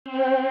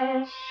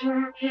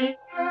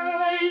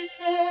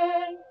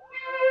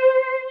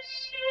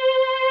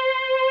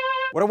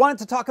What I wanted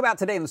to talk about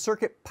today in the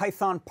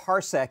CircuitPython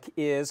Parsec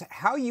is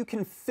how you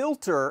can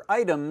filter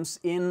items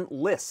in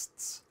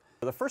lists.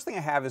 The first thing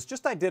I have is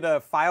I did a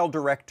file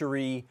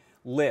directory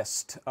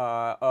list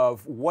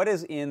of what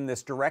is in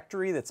this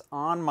directory that's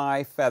on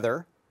my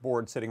Feather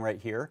board sitting right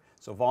here.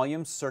 So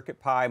volumes,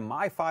 CircuitPy,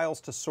 my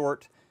files to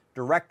sort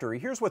directory.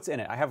 Here's what's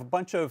in it. I have a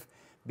bunch of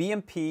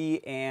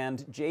BMP and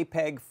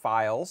JPEG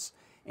files,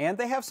 and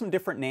they have some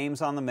different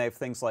names on them. They have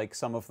things like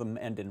some of them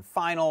end in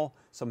final,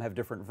 some have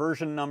different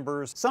version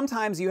numbers.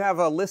 Sometimes you have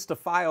a list of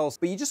files,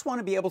 but you just want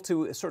to be able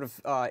to sort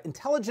of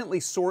intelligently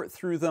sort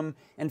through them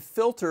and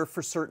filter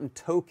for certain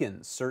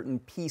tokens, certain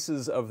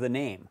pieces of the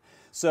name.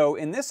 So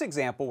in this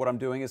example, what I'm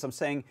doing is I'm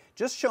saying,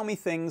 just show me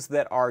things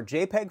that are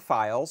JPEG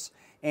files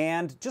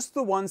and just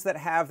the ones that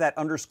have that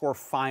underscore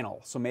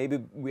final. So maybe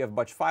we have a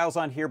bunch of files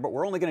on here, but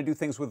we're only going to do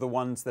things with the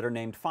ones that are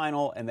named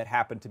final and that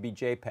happen to be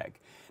JPEG.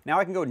 Now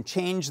I can go and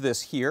change this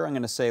here. I'm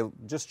going to say,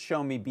 just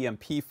show me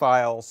BMP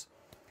files,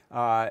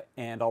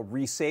 and I'll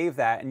resave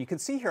that. And you can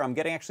see here I'm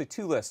getting actually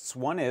two lists.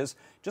 One is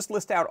just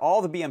list out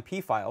all the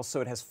BMP files, so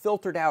it has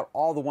filtered out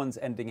all the ones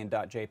ending in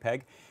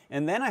 .jpeg.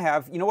 And then I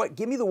have, you know what,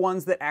 give me the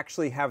ones that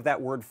actually have that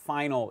word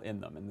final in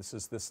them. And this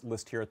is this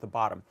list here at the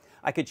bottom.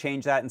 I could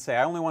change that and say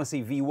I only want to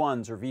see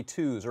V1s or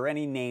V2s or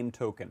any name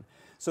token.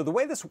 So the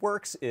way this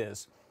works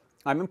is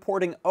I'm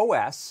importing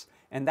OS,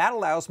 and that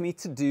allows me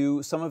to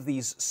do some of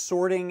these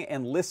sorting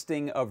and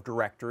listing of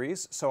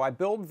directories. So I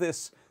build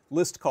this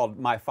list called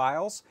My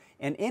Files,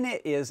 and in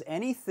it is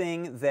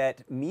anything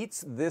that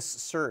meets this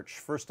search.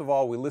 First of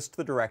all, we list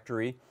the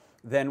directory,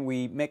 then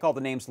we make all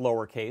the names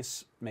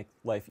lowercase, make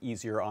life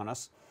easier on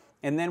us.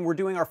 And then we're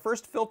doing our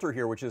first filter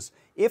here, which is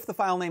if the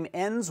file name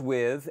ends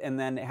with, and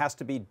then it has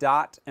to be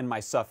dot and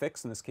my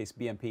suffix, in this case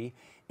BMP,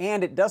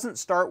 and it doesn't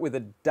start with a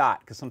dot,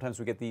 because sometimes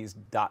we get these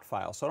dot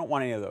files, so I don't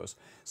want any of those.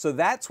 So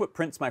that's what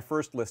prints my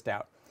first list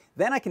out.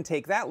 Then I can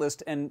take that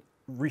list and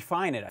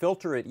refine it,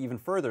 filter it even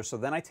further. So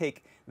then I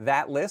take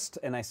that list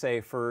and I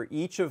say, for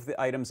each of the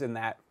items in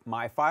that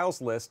My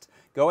Files list,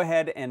 go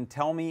ahead and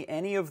tell me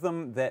any of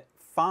them that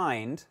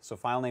find, so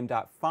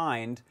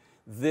filename.find,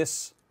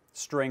 this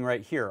string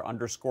right here,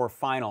 underscore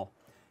final.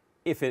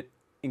 If it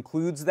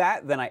includes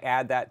that, then I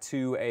add that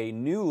to a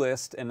new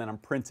list, and then I'm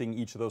printing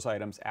each of those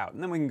items out.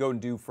 And then we can go and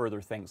do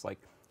further things like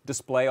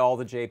display all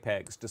the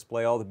JPEGs,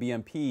 display all the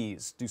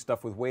BMPs, do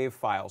stuff with WAV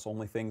files,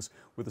 only things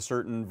with a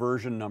certain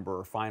version number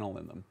or final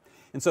in them.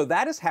 And so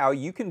that is how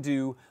you can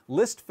do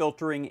list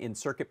filtering in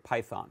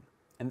CircuitPython.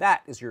 And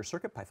that is your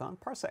CircuitPython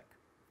Parsec.